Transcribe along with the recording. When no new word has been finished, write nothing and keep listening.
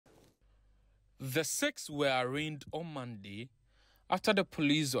The six were arraigned on Monday after the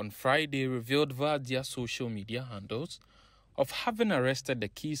police on Friday revealed via their social media handles of having arrested the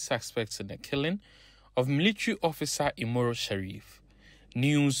key suspects in the killing of military officer Imoro Sharif.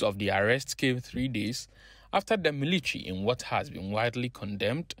 News of the arrest came 3 days after the military, in what has been widely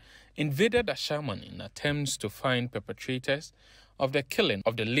condemned, invaded Ashaiman in attempts to find perpetrators of the killing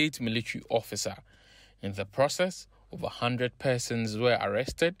of the late military officer. In the process, over 100 persons were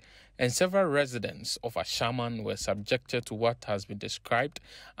arrested and several residents of Ashaiman were subjected to what has been described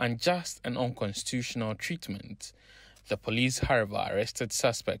unjust and unconstitutional treatment. The police, however, arrested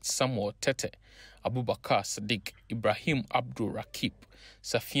suspects Samuel Tete, Abubakar Sadiq, Ibrahim Abdul Rakib,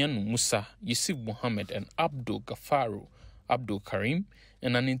 Safian Musa, Yusuf Muhammad and Abdul Gafaru Abdul Karim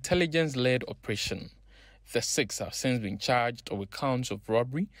in an intelligence-led operation. The six have since been charged with counts of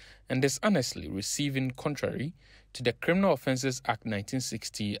robbery and dishonestly receiving contrary to the Criminal Offences Act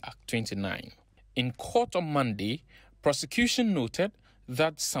 1960, Act 29. In court on Monday, prosecution noted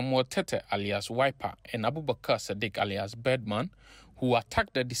that Samuel Tete alias Wiper and Abubakar Sadiq alias Birdman, who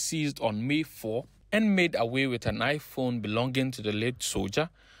attacked the deceased on May 4 and made away with an iPhone belonging to the late soldier,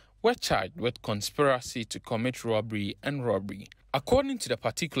 were charged with conspiracy to commit robbery and robbery. According to the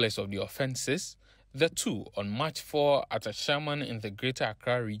particulars of the offences, the two, on March 4 at Ashaiman in the Greater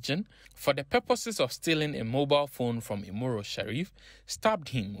Accra region, for the purposes of stealing a mobile phone from Imoro Sharif, stabbed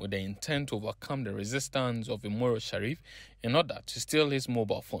him with the intent to overcome the resistance of Imoro Sharif in order to steal his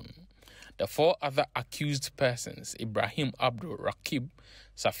mobile phone. The four other accused persons, Ibrahim Abdul Rakib,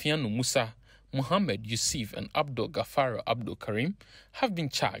 Safian Musa, Muhammad Yusuf and Abdul Gafar Abdul Karim, have been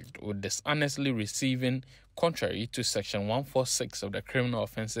charged with dishonestly receiving contrary to Section 146 of the Criminal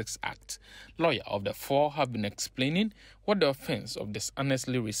Offences Act. Lawyer of the four have been explaining what the offence of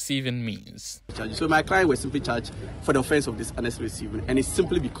dishonestly receiving means. So my client was simply charged for the offence of dishonestly receiving, and it's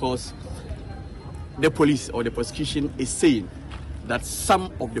simply because the police or the prosecution is saying that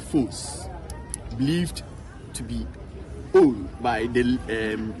some of the phones believed to be owned by the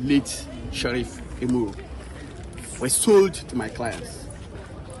late Sharif Imoro were sold to my clients.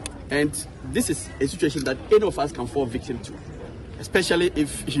 And this is a situation that any of us can fall victim to, especially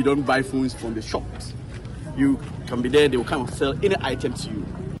if you don't buy phones from the shops. You can be there, they will come and sell any item to you.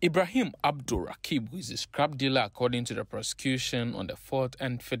 Ibrahim Abdul Rakib, who is a scrap dealer according to the prosecution, on the 4th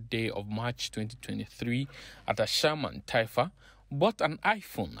and 5th day of March 2023 at Ashaiman, Taifa, bought an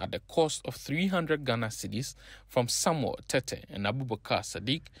iPhone at the cost of 300 Ghana cedis from Samuel Tete and Abubakar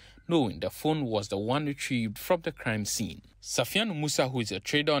Sadiq, knowing the phone was the one retrieved from the crime scene. Safian Musa, who is a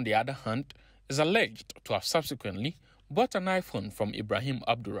trader on the other hand, is alleged to have subsequently bought an iPhone from Ibrahim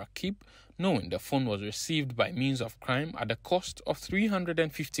Abdul Rakib, knowing the phone was received by means of crime at the cost of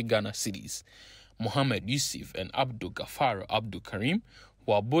 350 Ghana cedis. Muhammad Yusuf and Abdul Gafar Abdul Karim,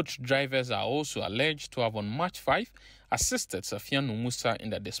 who are both drivers, are also alleged to have on March 5 assisted Safian Musa in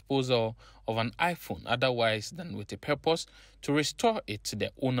the disposal of an iPhone otherwise than with a purpose to restore it to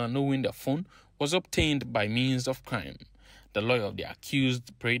the owner, knowing the phone was obtained by means of crime. The lawyer of the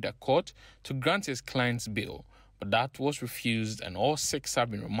accused prayed the court to grant his client's bail, but that was refused and all six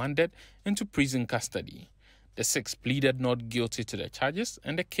have been remanded into prison custody. The six pleaded not guilty to the charges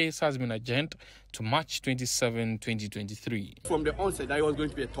and the case has been adjourned to March 27, 2023. From the onset, that was going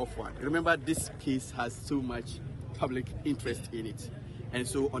to be a tough one. Remember, this case has so much public interest in it. And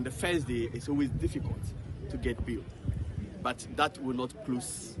so on the first day, it's always difficult to get bail. But that will not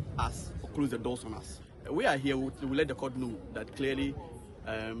close us or close the doors on us. We are here to let the court know that clearly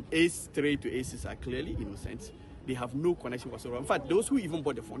A3 to A6 are clearly innocent. They have no connection whatsoever. In fact, those who even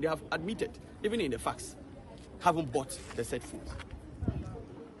bought the phone, they have admitted, even in the facts, haven't bought the said phones.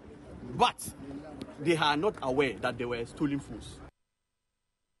 But they are not aware that they were stolen phones.